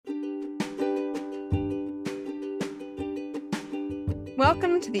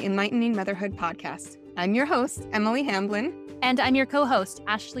Welcome to the Enlightening Motherhood Podcast. I'm your host, Emily Hamblin. And I'm your co-host,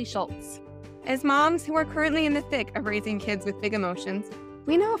 Ashley Schultz. As moms who are currently in the thick of raising kids with big emotions,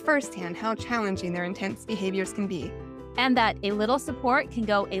 we know firsthand how challenging their intense behaviors can be. And that a little support can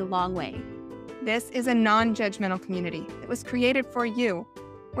go a long way. This is a non-judgmental community that was created for you,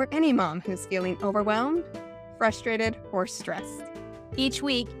 or any mom who's feeling overwhelmed, frustrated, or stressed. Each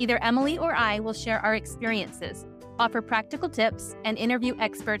week, either Emily or I will share our experiences, offer practical tips, and interview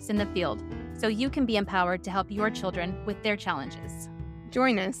experts in the field so you can be empowered to help your children with their challenges.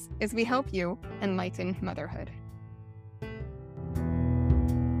 Join us as we help you enlighten motherhood.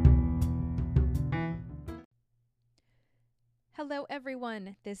 Hello,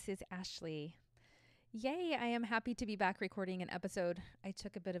 everyone. This is Ashley. Yay, I am happy to be back recording an episode. I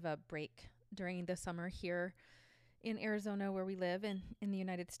took a bit of a break during the summer here in Arizona, where we live in the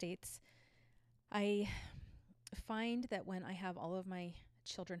United States. I find that when I have all of my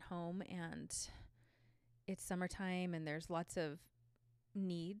children home and it's summertime and there's lots of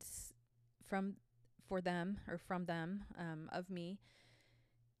needs from them of me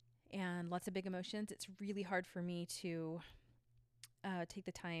and lots of big emotions, it's really hard for me to take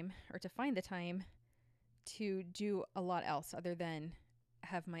the time or to find the time to do a lot else other than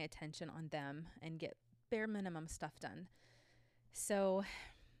have my attention on them and get bare minimum stuff done. So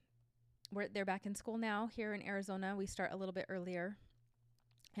they're back in school now here in Arizona. We start a little bit earlier,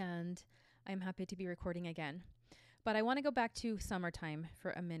 and I'm happy to be recording again. But I want to go back to summertime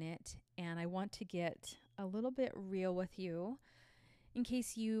for a minute, and I want to get a little bit real with you. In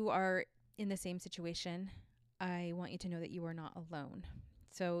case you are in the same situation, I want you to know that you are not alone.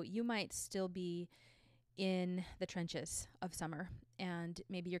 So you might still be in the trenches of summer, and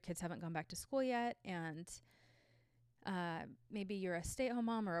maybe your kids haven't gone back to school yet, and maybe you're a stay-at-home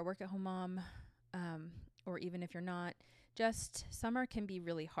mom or a work-at-home mom, or even if you're not, just summer can be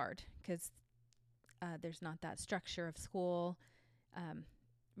really hard because there's not that structure of school.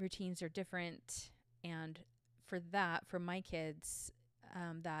 Routines are different, and for my kids,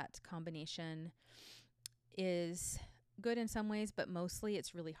 that combination is good in some ways, but mostly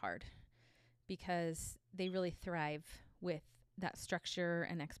it's really hard because they really thrive with that structure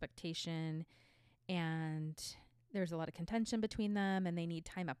and expectation, and there's a lot of contention between them, and they need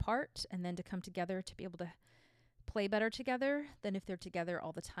time apart and then to come together to be able to play better together than if they're together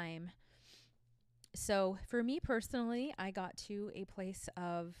all the time. So for me personally, I got to a place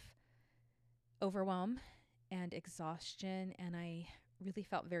of overwhelm and exhaustion, and I really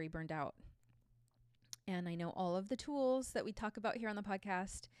felt very burned out. And I know all of the tools that we talk about here on the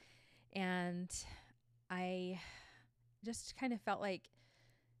podcast, and I just kind of felt like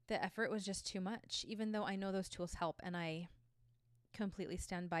the effort was just too much, even though I know those tools help and I completely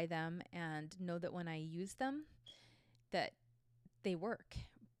stand by them and know that when I use them, that they work.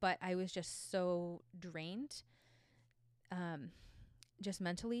 But I was just so drained, just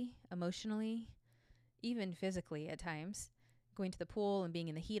mentally, emotionally, even physically at times, going to the pool and being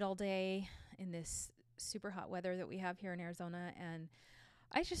in the heat all day in this super hot weather that we have here in Arizona. And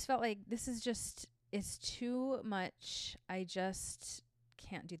I just felt like it's too much. I just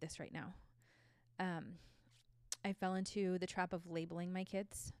can't do this right now. I fell into the trap of labeling my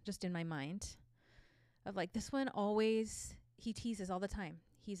kids just in my mind of like, this one he teases all the time.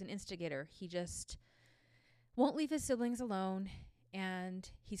 He's an instigator. He just won't leave his siblings alone, and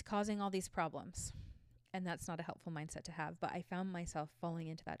he's causing all these problems. And that's not a helpful mindset to have, but I found myself falling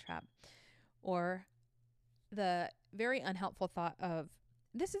into that trap. Or the very unhelpful thought of,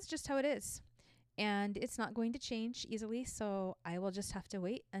 this is just how it is, and it's not going to change easily, so I will just have to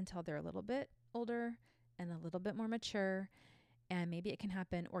wait until they're a little bit older and a little bit more mature, and maybe it can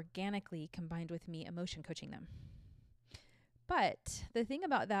happen organically combined with me emotion coaching them. But the thing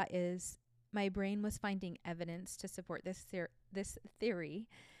about that is my brain was finding evidence to support this theory,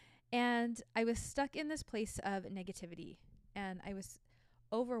 and I was stuck in this place of negativity, and I was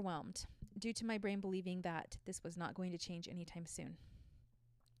overwhelmed due to my brain believing that this was not going to change anytime soon.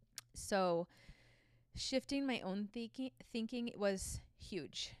 So shifting my own thinking was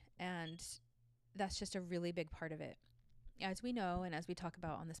huge, and that's just a really big part of it. As we know, and as we talk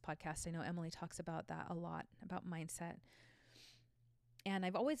about on this podcast, I know Emily talks about that a lot, about mindset. And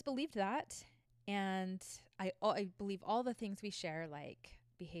I've always believed that, and I believe all the things we share, like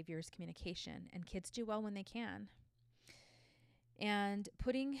behaviors, communication, and kids do well when they can. And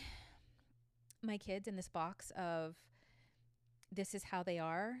putting my kids in this box of this is how they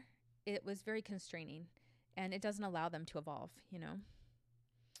are, it was very constraining, and it doesn't allow them to evolve,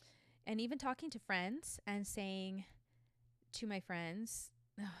 And even talking to friends and saying to my friends,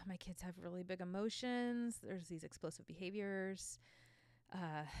 oh, my kids have really big emotions. There's these explosive behaviors.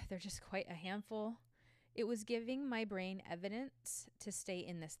 They're just quite a handful. It was giving my brain evidence to stay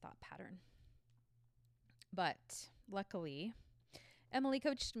in this thought pattern. But luckily, Emily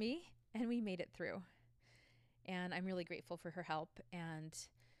coached me and we made it through. And I'm really grateful for her help. And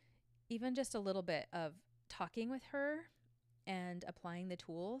even just a little bit of talking with her and applying the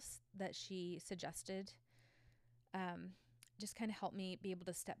tools that she suggested just kind of helped me be able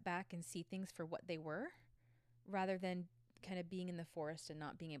to step back and see things for what they were, rather than kind of being in the forest and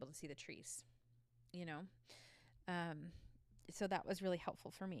not being able to see the trees, you know? So that was really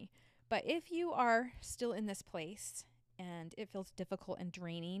helpful for me. But if you are still in this place and it feels difficult and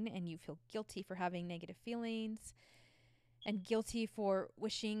draining and you feel guilty for having negative feelings and guilty for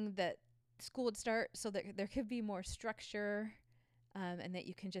wishing that school would start so that there could be more structure, and that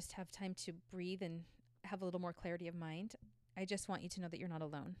you can just have time to breathe and have a little more clarity of mind, I just want you to know that you're not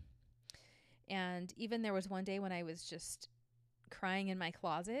alone. And even there was one day when I was just crying in my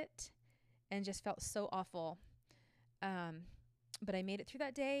closet and just felt so awful. But I made it through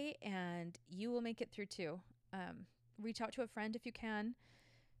that day, and you will make it through too. Reach out to a friend if you can.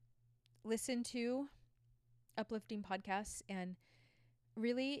 Listen to uplifting podcasts. And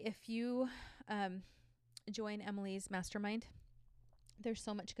really, if you join Emily's mastermind, there's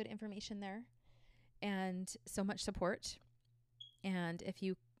so much good information there and so much support. And if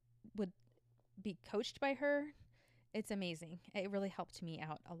you would be coached by her, it's amazing. It really helped me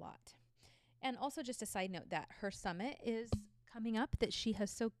out a lot. And also, just a side note, that her summit is coming up that she has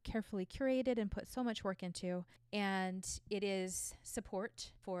so carefully curated and put so much work into. And it is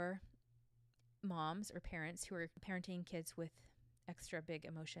support for moms or parents who are parenting kids with extra big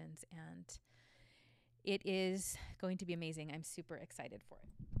emotions. And it is going to be amazing. I'm super excited for it.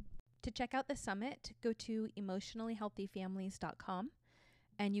 To check out the summit, go to emotionallyhealthyfamilies.com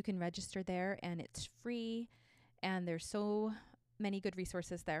and you can register there, and it's free. And there's so many good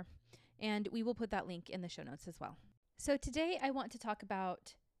resources there. And we will put that link in the show notes as well. So today I want to talk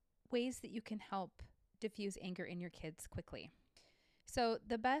about ways that you can help diffuse anger in your kids quickly. So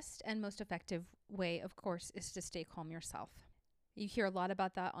the best and most effective way, of course, is to stay calm yourself. You hear a lot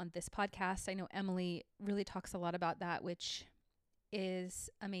about that on this podcast. I know Emily really talks a lot about that, which is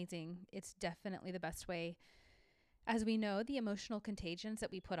amazing. It's definitely the best way. As we know, the emotional contagions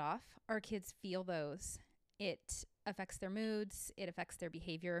that we put off, our kids feel those. It affects their moods, it affects their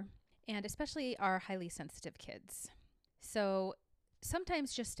behavior, and especially our highly sensitive kids. So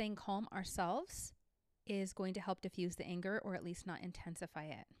sometimes just staying calm ourselves is going to help diffuse the anger, or at least not intensify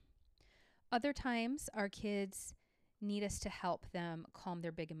it. Other times, our kids need us to help them calm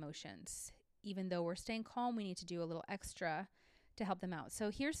their big emotions. Even though we're staying calm, we need to do a little extra to help them out. So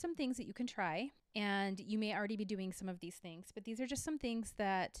here's some things that you can try, and you may already be doing some of these things, but these are just some things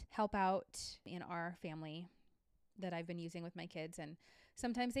that help out in our family that I've been using with my kids. And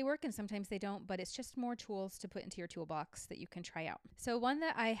sometimes they work and sometimes they don't, but it's just more tools to put into your toolbox that you can try out. So one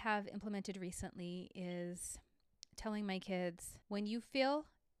that I have implemented recently is telling my kids, when you feel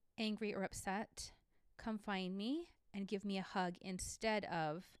angry or upset, come find me and give me a hug instead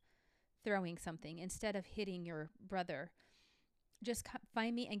of throwing something, instead of hitting your brother. Just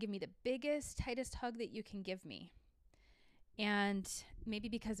find me and give me the biggest, tightest hug that you can give me. And maybe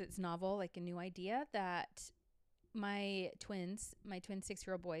because it's novel, like a new idea, that my twin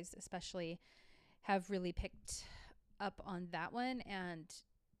 6-year-old boys especially have really picked up on that one, and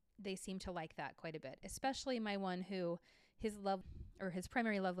they seem to like that quite a bit, especially my one who his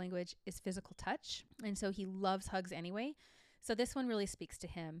primary love language is physical touch. And so he loves hugs anyway. So this one really speaks to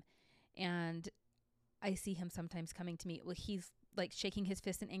him. And I see him sometimes coming to me. Well, he's like shaking his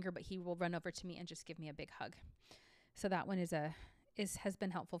fist in anger, but he will run over to me and just give me a big hug. So that one has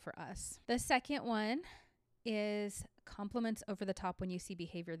been helpful for us. The second one is compliments over the top when you see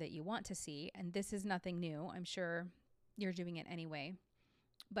behavior that you want to see. And this is nothing new. I'm sure you're doing it anyway.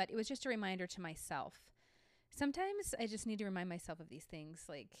 But it was just a reminder to myself. Sometimes I just need to remind myself of these things,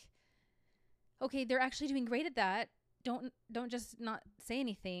 like, okay, they're actually doing great at that. Don't just not say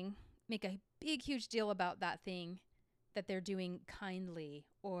anything. Make a big, huge deal about that thing that they're doing kindly,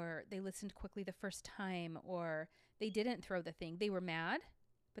 or they listened quickly the first time, or they didn't throw the thing. They were mad,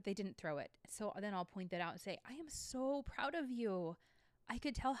 but they didn't throw it. So then I'll point that out and say, I am so proud of you. I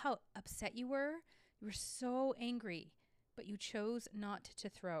could tell how upset you were. You were so angry, but you chose not to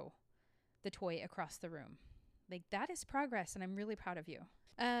throw the toy across the room. Like, that is progress, and I'm really proud of you.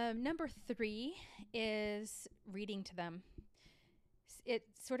 Number 3 is reading to them. It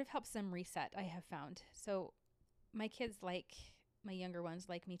sort of helps them reset, I have found. So my younger ones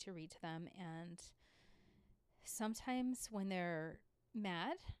like me to read to them. And sometimes when they're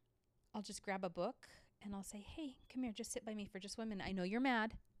mad, I'll just grab a book and I'll say, hey, come here, just sit by me for just 1 minute. I know you're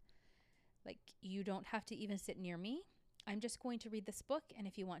mad. Like, you don't have to even sit near me. I'm just going to read this book, and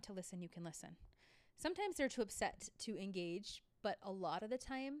if you want to listen, you can listen. Sometimes they're too upset to engage, but a lot of the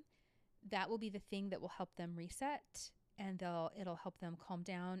time, that will be the thing that will help them reset, and it'll help them calm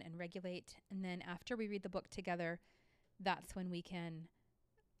down and regulate. And then after we read the book together, that's when we can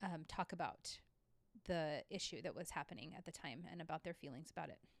talk about the issue that was happening at the time and about their feelings about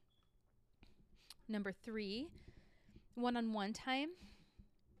it. Number 3, one-on-one time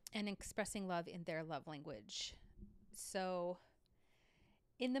and expressing love in their love language. So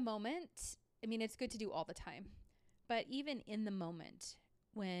in the moment, I mean, it's good to do all the time, but even in the moment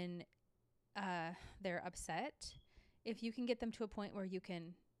when they're upset, if you can get them to a point where you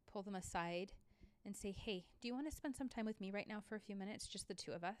can pull them aside and say, hey, do you want to spend some time with me right now for a few minutes, just the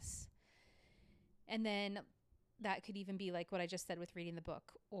two of us? And then that could even be like what I just said with reading the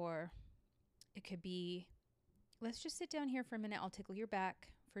book, or it could be, let's just sit down here for a minute. I'll tickle your back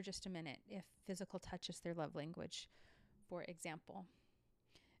for just a minute, if physical touch is their love language, for example.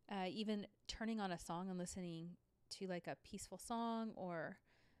 Even turning on a song and listening to like a peaceful song or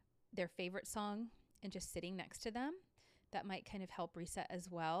their favorite song and just sitting next to them, that might kind of help reset as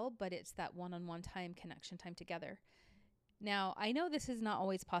well, but it's that one-on-one time, connection time together. Now, I know this is not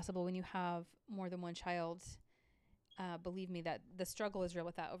always possible when you have more than one child. Believe me, that the struggle is real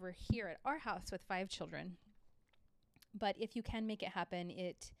with that over here at our house with 5 children. But if you can make it happen,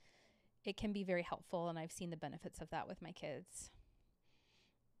 it can be very helpful, and I've seen the benefits of that with my kids.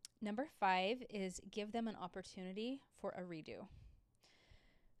 Number 5 is give them an opportunity for a redo.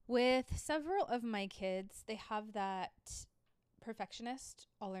 With several of my kids, they have that perfectionist,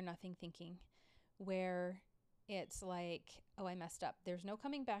 all or nothing thinking, where it's like, oh, I messed up. There's no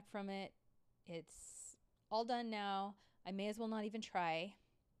coming back from it. It's all done now. I may as well not even try.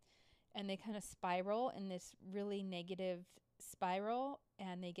 And they kind of spiral in this really negative spiral,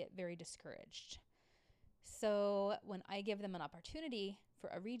 and they get very discouraged. So when I give them an opportunity for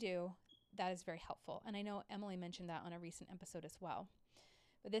a redo, that is very helpful. And I know Emily mentioned that on a recent episode as well.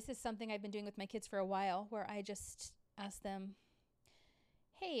 But this is something I've been doing with my kids for a while, where I just ask them,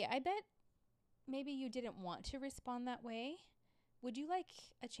 hey, I bet maybe you didn't want to respond that way. Would you like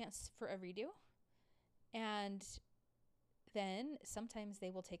a chance for a redo? And then sometimes they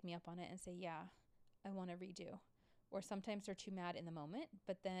will take me up on it and say, yeah, I want a redo. Or sometimes they're too mad in the moment,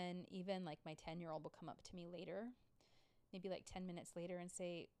 but then even like my 10-year-old will come up to me later, maybe like 10 minutes later, and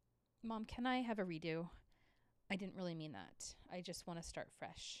say, Mom, can I have a redo? I didn't really mean that. I just want to start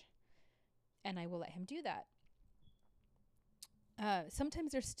fresh. And I will let him do that.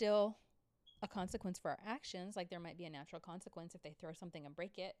 Sometimes there's still a consequence for our actions. Like there might be a natural consequence if they throw something and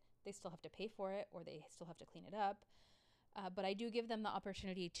break it. They still have to pay for it, or they still have to clean it up. But I do give them the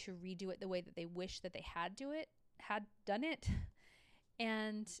opportunity to redo it the way that they wish that they had done it.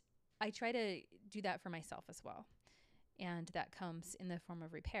 And I try to do that for myself as well. And that comes in the form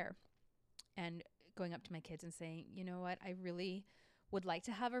of repair. And going up to my kids and saying, you know what, I really would like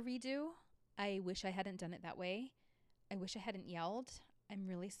to have a redo. I wish I hadn't done it that way. I wish I hadn't yelled. I'm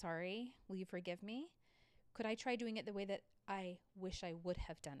really sorry. Will you forgive me? Could I try doing it the way that I wish I would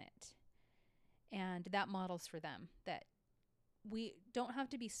have done it? And that models for them that we don't have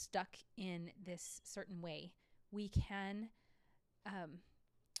to be stuck in this certain way. We can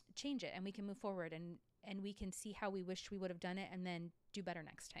change it, and we can move forward, and we can see how we wished we would have done it and then do better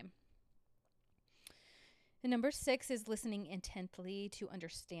next time. And number 6 is listening intently to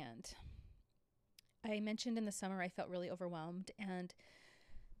understand. I mentioned in the summer I felt really overwhelmed, and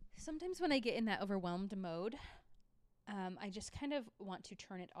sometimes when I get in that overwhelmed mode, I just kind of want to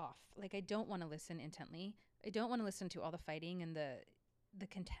turn it off. Like I don't want to listen intently. I don't want to listen to all the fighting and the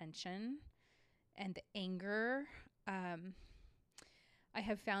contention and the anger. I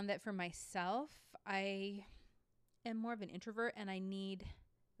have found that for myself, I am more of an introvert, and I need,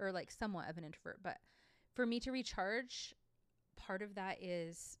 or like somewhat of an introvert, but for me to recharge, part of that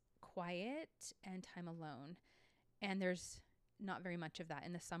is quiet and time alone. And there's not very much of that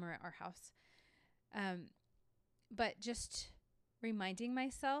in the summer at our house. But just reminding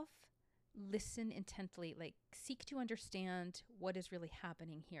myself, listen intently, like seek to understand what is really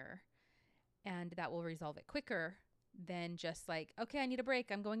happening here. And that will resolve it quicker than just like, okay, I need a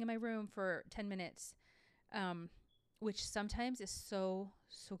break. I'm going in my room for 10 minutes, which sometimes is so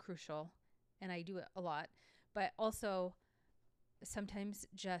crucial. And I do it a lot, but also sometimes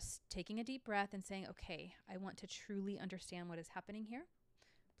just taking a deep breath and saying, okay, I want to truly understand what is happening here.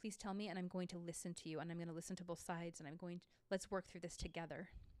 Please tell me, and I'm going to listen to you, and I'm going to listen to both sides, and let's work through this together.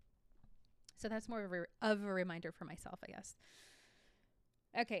 So that's more of a reminder for myself, I guess.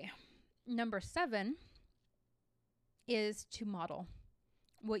 Okay. Number 7 is to model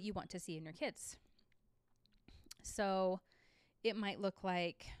what you want to see in your kids. So it might look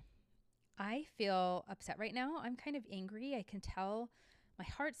like, I feel upset right now. I'm kind of angry. I can tell my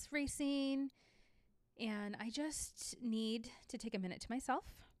heart's racing, and I just need to take a minute to myself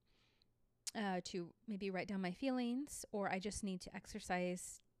to maybe write down my feelings, or I just need to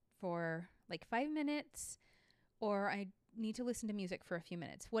exercise for like 5 minutes, or I need to listen to music for a few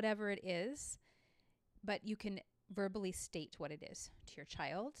minutes, whatever it is. But you can verbally state what it is to your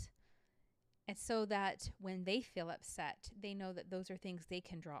child. And so that when they feel upset, they know that those are things they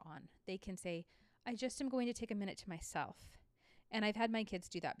can draw on. They can say, I just am going to take a minute to myself. And I've had my kids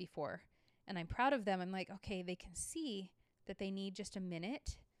do that before. And I'm proud of them. I'm like, okay, they can see that they need just a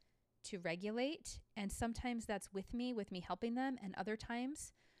minute to regulate. And sometimes that's with me helping them. And other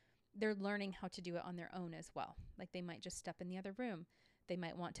times they're learning how to do it on their own as well. Like they might just step in the other room. They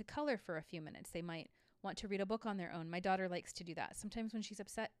might want to color for a few minutes. They might want to read a book on their own. My daughter likes to do that. Sometimes when she's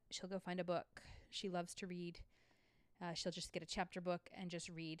upset, she'll go find a book. She loves to read. She'll just get a chapter book and just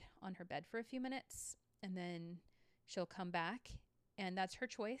read on her bed for a few minutes. And then she'll come back, and that's her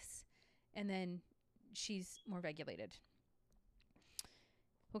choice. And then she's more regulated.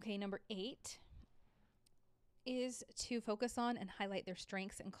 Okay, number 8 is to focus on and highlight their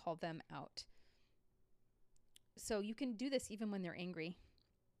strengths and call them out. So you can do this even when they're angry.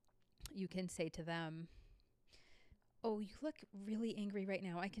 You can say to them, oh, you look really angry right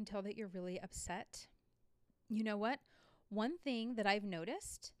now. I can tell that you're really upset. You know what? One thing that I've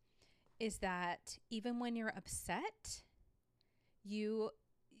noticed is that even when you're upset, you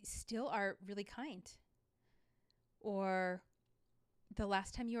still are really kind. Or the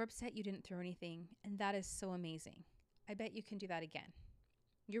last time you were upset, you didn't throw anything. And that is so amazing. I bet you can do that again.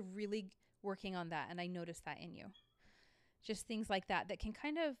 You're really working on that. And I noticed that in you. Just things like that can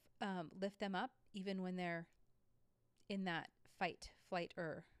kind of lift them up even when they're in that fight, flight,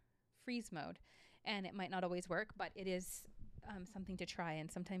 or freeze mode. And it might not always work, but it is something to try.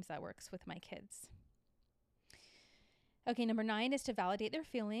 And sometimes that works with my kids. Okay, number 9 is to validate their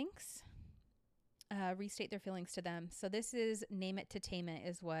feelings, restate their feelings to them. So this is name it to tame it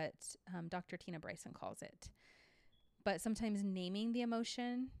is what Dr. Tina Bryson calls it. But sometimes naming the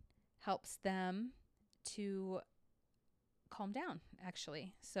emotion helps them to calm down,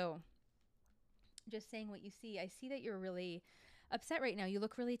 actually. So just saying what you see. I see that you're really upset right now. You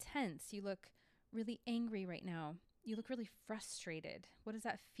look really tense. You look really angry right now. You look really frustrated. What does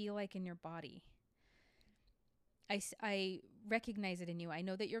that feel like in your body? I recognize it in you. I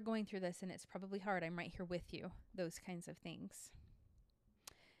know that you're going through this and it's probably hard. I'm right here with you. Those kinds of things.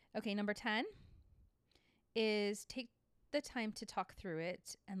 Okay, number 10 is take the time to talk through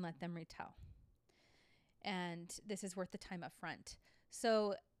it and let them retell. And this is worth the time up front.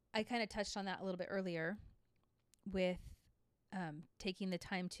 So I kind of touched on that a little bit earlier with taking the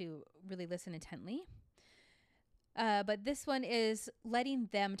time to really listen intently. But this one is letting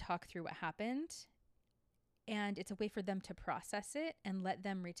them talk through what happened. And it's a way for them to process it and let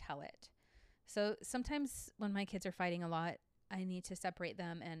them retell it. So sometimes when my kids are fighting a lot, I need to separate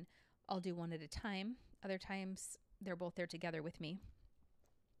them and I'll do one at a time. Other times they're both there together with me.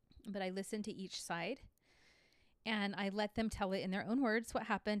 But I listen to each side. And I let them tell it in their own words what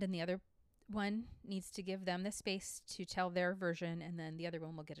happened, and the other one needs to give them the space to tell their version, and then the other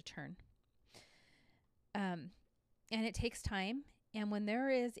one will get a turn. And it takes time. And when there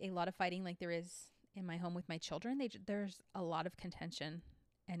is a lot of fighting like there is in my home with my children, there's a lot of contention,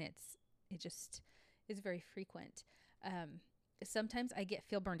 and it just is very frequent. Sometimes I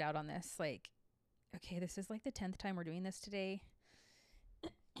feel burned out on this. Like, okay, this is like the 10th time we're doing this today.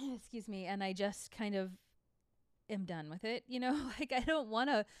 Excuse me. And I just kind of am done with it. Like I don't want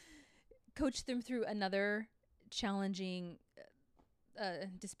to coach them through another challenging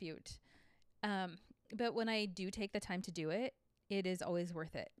dispute. But when I do take the time to do it, it is always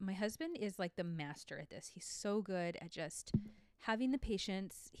worth it. My husband is like the master at this. He's so good at just having the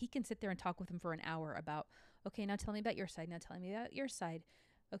patience. He can sit there and talk with him for an hour about, okay, now tell me about your side. Now tell me about your side.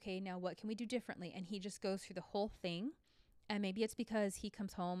 Okay, now what can we do differently? And he just goes through the whole thing. And maybe it's because he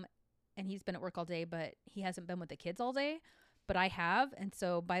comes home and he's been at work all day, but he hasn't been with the kids all day, but I have. And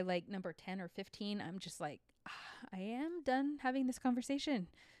so by like number 10 or 15, I'm just like, I am done having this conversation,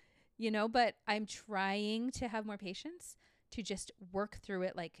 but I'm trying to have more patience to just work through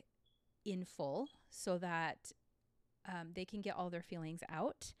it like in full so that they can get all their feelings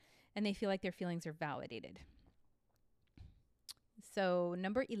out and they feel like their feelings are validated. So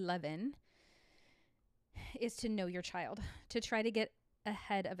number 11 is to know your child, to try to get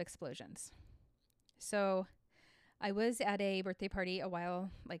ahead of explosions. So I was at a birthday party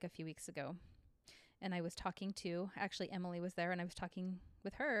a few weeks ago, And I was talking to, actually Emily was there, and I was talking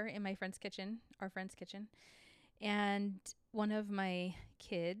with her in my friend's kitchen, our friend's kitchen. And one of my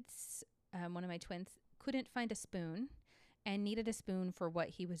kids, one of my twins, couldn't find a spoon and needed a spoon for what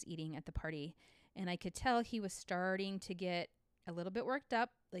he was eating at the party. And I could tell he was starting to get a little bit worked up.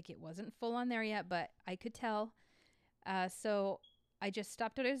 Like it wasn't full on there yet, but I could tell. So I just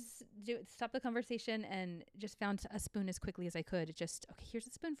stopped the conversation and just found a spoon as quickly as I could. Just, okay, here's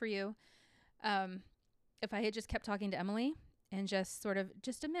a spoon for you. If I had just kept talking to Emily and just sort of,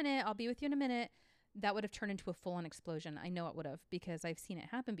 just a minute, I'll be with you in a minute, that would have turned into a full-on explosion. I know it would have, because I've seen it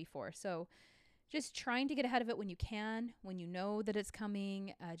happen before. So just trying to get ahead of it when you can, when you know that it's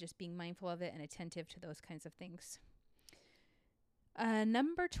coming, just being mindful of it and attentive to those kinds of things.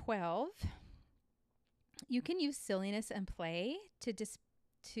 Number 12, you can use silliness and play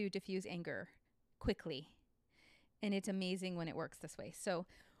to diffuse anger quickly. And it's amazing when it works this way. So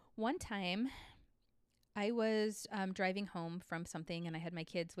one time I was driving home from something, and I had my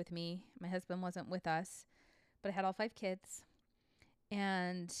kids with me. My husband wasn't with us, but I had all 5 kids.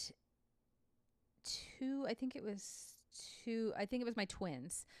 And I think it was my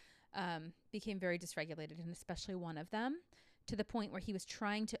twins, became very dysregulated, and especially one of them, to the point where he was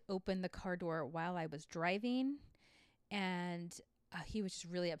trying to open the car door while I was driving. And he was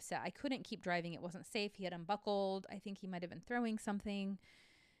just really upset. I couldn't keep driving. It wasn't safe. He had unbuckled. I think he might have been throwing something.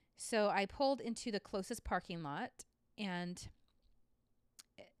 So I pulled into the closest parking lot, and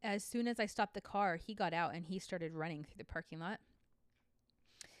as soon as I stopped the car, he got out and he started running through the parking lot.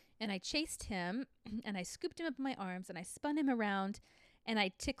 And I chased him, and I scooped him up in my arms, and I spun him around, and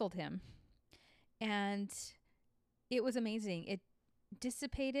I tickled him. And it was amazing. It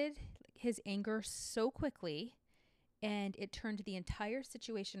dissipated his anger so quickly, and it turned the entire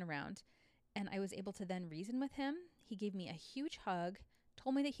situation around. And I was able to then reason with him. He gave me a huge hug,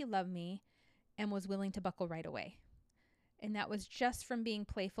 told me that he loved me, and was willing to buckle right away. And that was just from being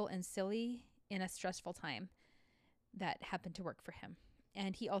playful and silly in a stressful time that happened to work for him.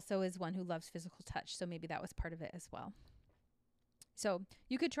 And he also is one who loves physical touch, so maybe that was part of it as well. So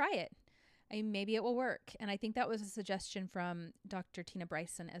you could try it. Maybe it will work. And I think that was a suggestion from Dr. Tina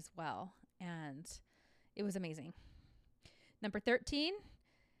Bryson as well. And it was amazing. Number 13,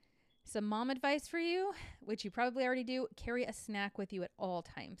 some mom advice for you, which you probably already do: carry a snack with you at all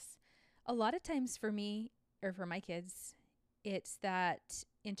times. A lot of times for me, or for my kids, it's that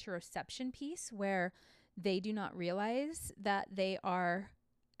interoception piece where they do not realize that they are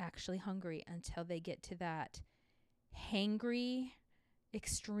actually hungry until they get to that hangry,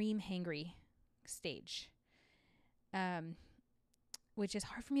 extreme hangry stage, which is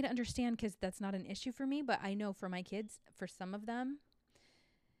hard for me to understand because that's not an issue for me. But I know for my kids, for some of them,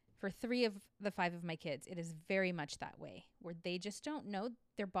 for 3 of the 5 of my kids, it is very much that way, where they just don't know,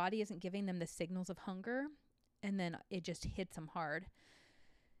 their body isn't giving them the signals of hunger, and then it just hits them hard.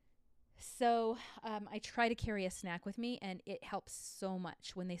 So I try to carry a snack with me, and it helps so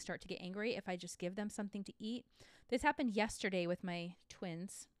much when they start to get angry if I just give them something to eat. This happened yesterday with my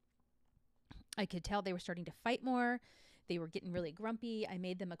twins. I could tell they were starting to fight more. They were getting really grumpy. I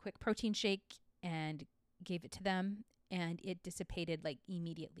made them a quick protein shake and gave it to them, and it dissipated like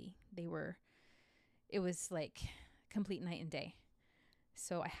immediately. It was like complete night and day.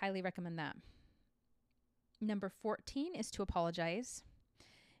 So I highly recommend that. Number 14 is to apologize.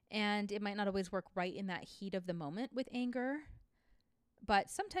 And it might not always work right in that heat of the moment with anger, but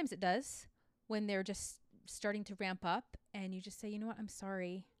sometimes it does when they're just starting to ramp up, and you just say, you know what, I'm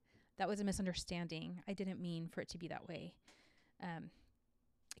sorry. That was a misunderstanding. I didn't mean for it to be that way.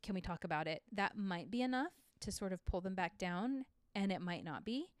 Can we talk about it? That might be enough to sort of pull them back down, and it might not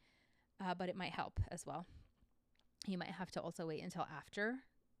be, but it might help as well. You might have to also wait until after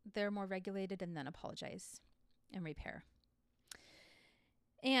they're more regulated and then apologize and repair.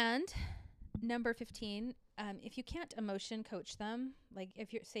 And number 15, if you can't emotion coach them, like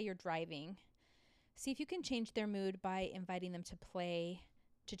if you're driving, see if you can change their mood by inviting them to play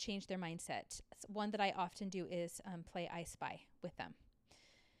to change their mindset. One that I often do is play I Spy with them.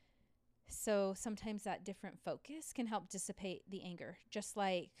 So sometimes that different focus can help dissipate the anger, just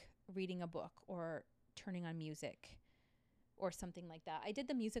like reading a book or turning on music or something like that. I did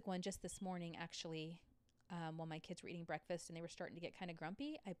the music one just this morning, actually. While my kids were eating breakfast and they were starting to get kind of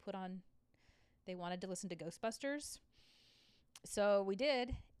grumpy, they wanted to listen to Ghostbusters. So we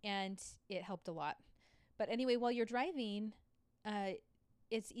did, and it helped a lot. But anyway, while you're driving,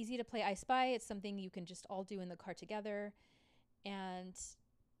 it's easy to play I Spy. It's something you can just all do in the car together. And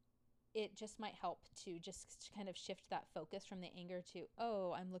it just might help to just kind of shift that focus from the anger to,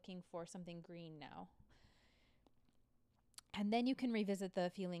 oh, I'm looking for something green now. And then you can revisit the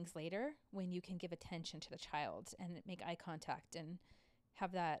feelings later when you can give attention to the child and make eye contact and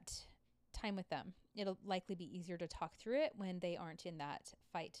have that time with them. It'll likely be easier to talk through it when they aren't in that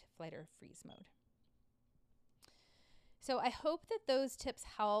fight, flight, or freeze mode. So I hope that those tips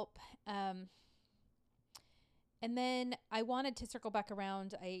help. And then I wanted to circle back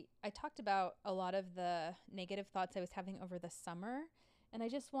around. I talked about a lot of the negative thoughts I was having over the summer, and I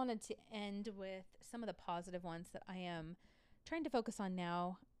just wanted to end with some of the positive ones that I am trying to focus on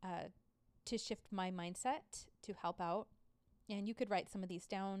now to shift my mindset to help out. And you could write some of these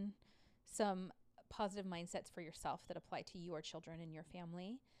down, some positive mindsets for yourself that apply to your children and your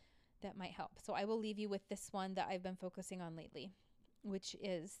family that might help. So I will leave you with this one that I've been focusing on lately, which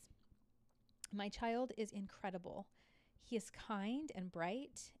is, my child is incredible. He is kind and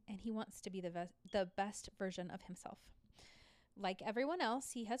bright, and he wants to be the best version of himself. Like everyone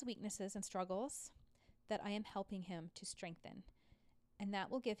else, he has weaknesses and struggles that I am helping him to strengthen, and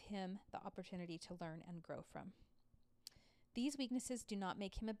that will give him the opportunity to learn and grow from. These weaknesses do not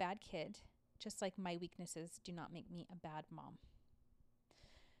make him a bad kid, just like my weaknesses do not make me a bad mom.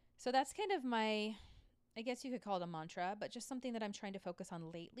 So that's kind of my, I guess you could call it a mantra, but just something that I'm trying to focus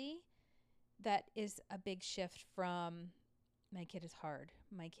on lately. That is a big shift from my kid is hard.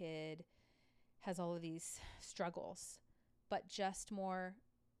 My kid has all of these struggles, but just more,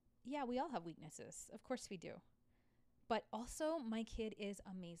 yeah, we all have weaknesses. Of course we do. But also my kid is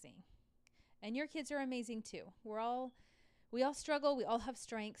amazing. And your kids are amazing too. We all struggle. We all have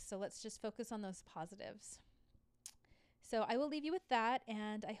strengths. So let's just focus on those positives. So I will leave you with that.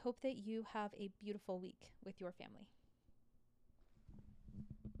 And I hope that you have a beautiful week with your family.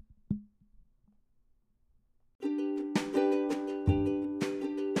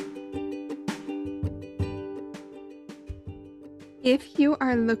 If you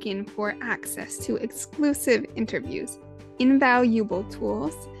are looking for access to exclusive interviews, invaluable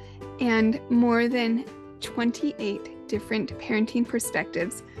tools, and more than 28 different parenting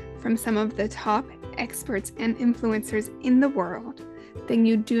perspectives from some of the top experts and influencers in the world, then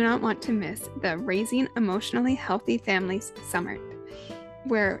you do not want to miss the Raising Emotionally Healthy Families Summit,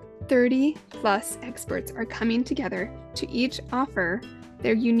 where 30 plus experts are coming together to each offer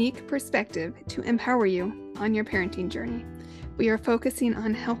their unique perspective to empower you on your parenting journey. We are focusing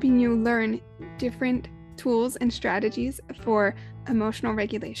on helping you learn different tools and strategies for emotional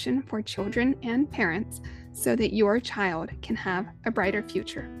regulation for children and parents so that your child can have a brighter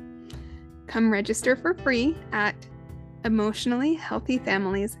future. Come register for free at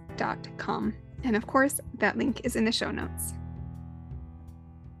emotionallyhealthyfamilies.com. And of course, that link is in the show notes.